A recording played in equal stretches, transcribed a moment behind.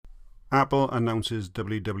Apple announces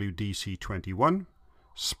WWDC21.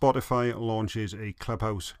 Spotify launches a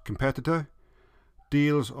Clubhouse competitor.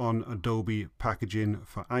 Deals on Adobe packaging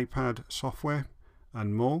for iPad software,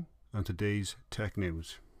 and more on today's tech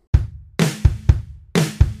news.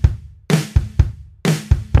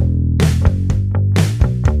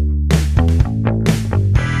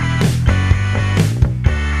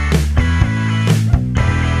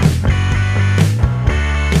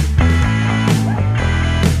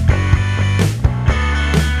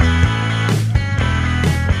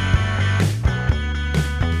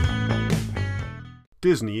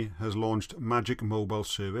 Disney has launched Magic Mobile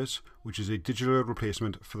Service, which is a digital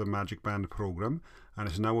replacement for the Magic Band program, and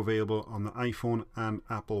is now available on the iPhone and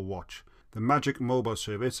Apple Watch. The Magic Mobile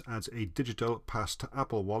Service adds a digital pass to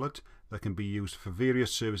Apple Wallet that can be used for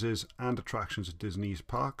various services and attractions at Disney's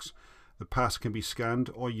parks. The pass can be scanned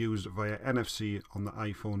or used via NFC on the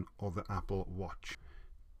iPhone or the Apple Watch.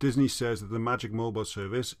 Disney says that the Magic Mobile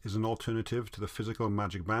Service is an alternative to the physical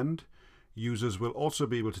Magic Band. Users will also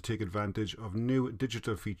be able to take advantage of new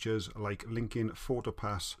digital features like linking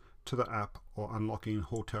PhotoPass to the app or unlocking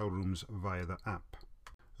hotel rooms via the app.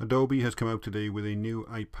 Adobe has come out today with a new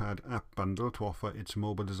iPad app bundle to offer its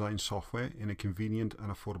mobile design software in a convenient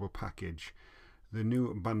and affordable package. The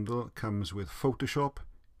new bundle comes with Photoshop,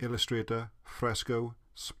 Illustrator, Fresco,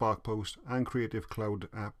 SparkPost and Creative Cloud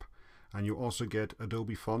app, and you also get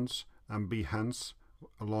Adobe Fonts and Behance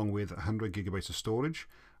along with 100 gigabytes of storage.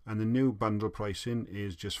 And the new bundle pricing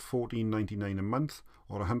is just $14.99 a month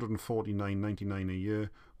or $149.99 a year,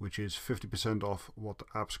 which is 50% off what the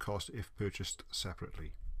apps cost if purchased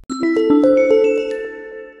separately.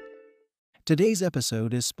 Today's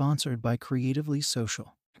episode is sponsored by Creatively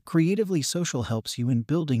Social. Creatively Social helps you in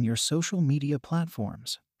building your social media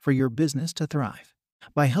platforms for your business to thrive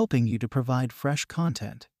by helping you to provide fresh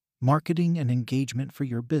content, marketing, and engagement for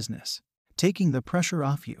your business, taking the pressure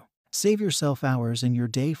off you. Save yourself hours in your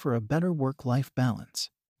day for a better work-life balance.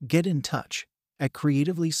 Get in touch at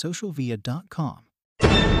creativelysocialvia.com.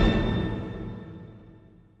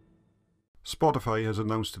 Spotify has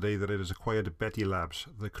announced today that it has acquired Betty Labs,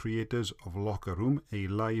 the creators of Locker Room, a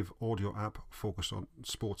live audio app focused on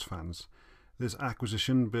sports fans. This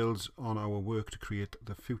acquisition builds on our work to create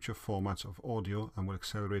the future formats of audio and will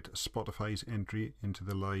accelerate Spotify's entry into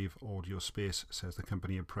the live audio space, says the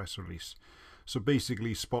company in a press release. So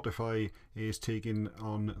basically Spotify is taking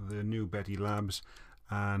on the new Betty Labs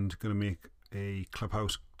and going to make a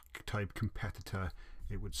Clubhouse type competitor,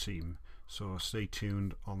 it would seem. So stay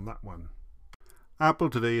tuned on that one.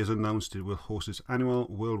 Apple today has announced it will host its annual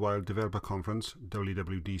Worldwide Developer Conference,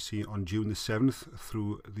 WWDC, on June the 7th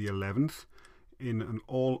through the 11th in an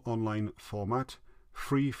all-online format,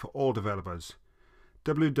 free for all developers.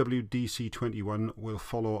 WWDC21 will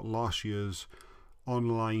follow last year's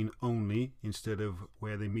online only instead of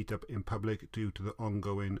where they meet up in public due to the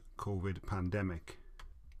ongoing COVID pandemic.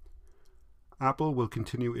 Apple will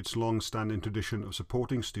continue its long-standing tradition of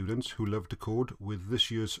supporting students who love to code with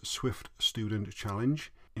this year's Swift Student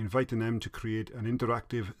Challenge, inviting them to create an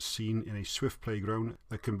interactive scene in a Swift playground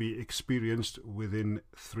that can be experienced within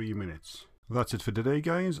 3 minutes. That's it for today,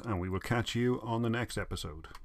 guys, and we will catch you on the next episode.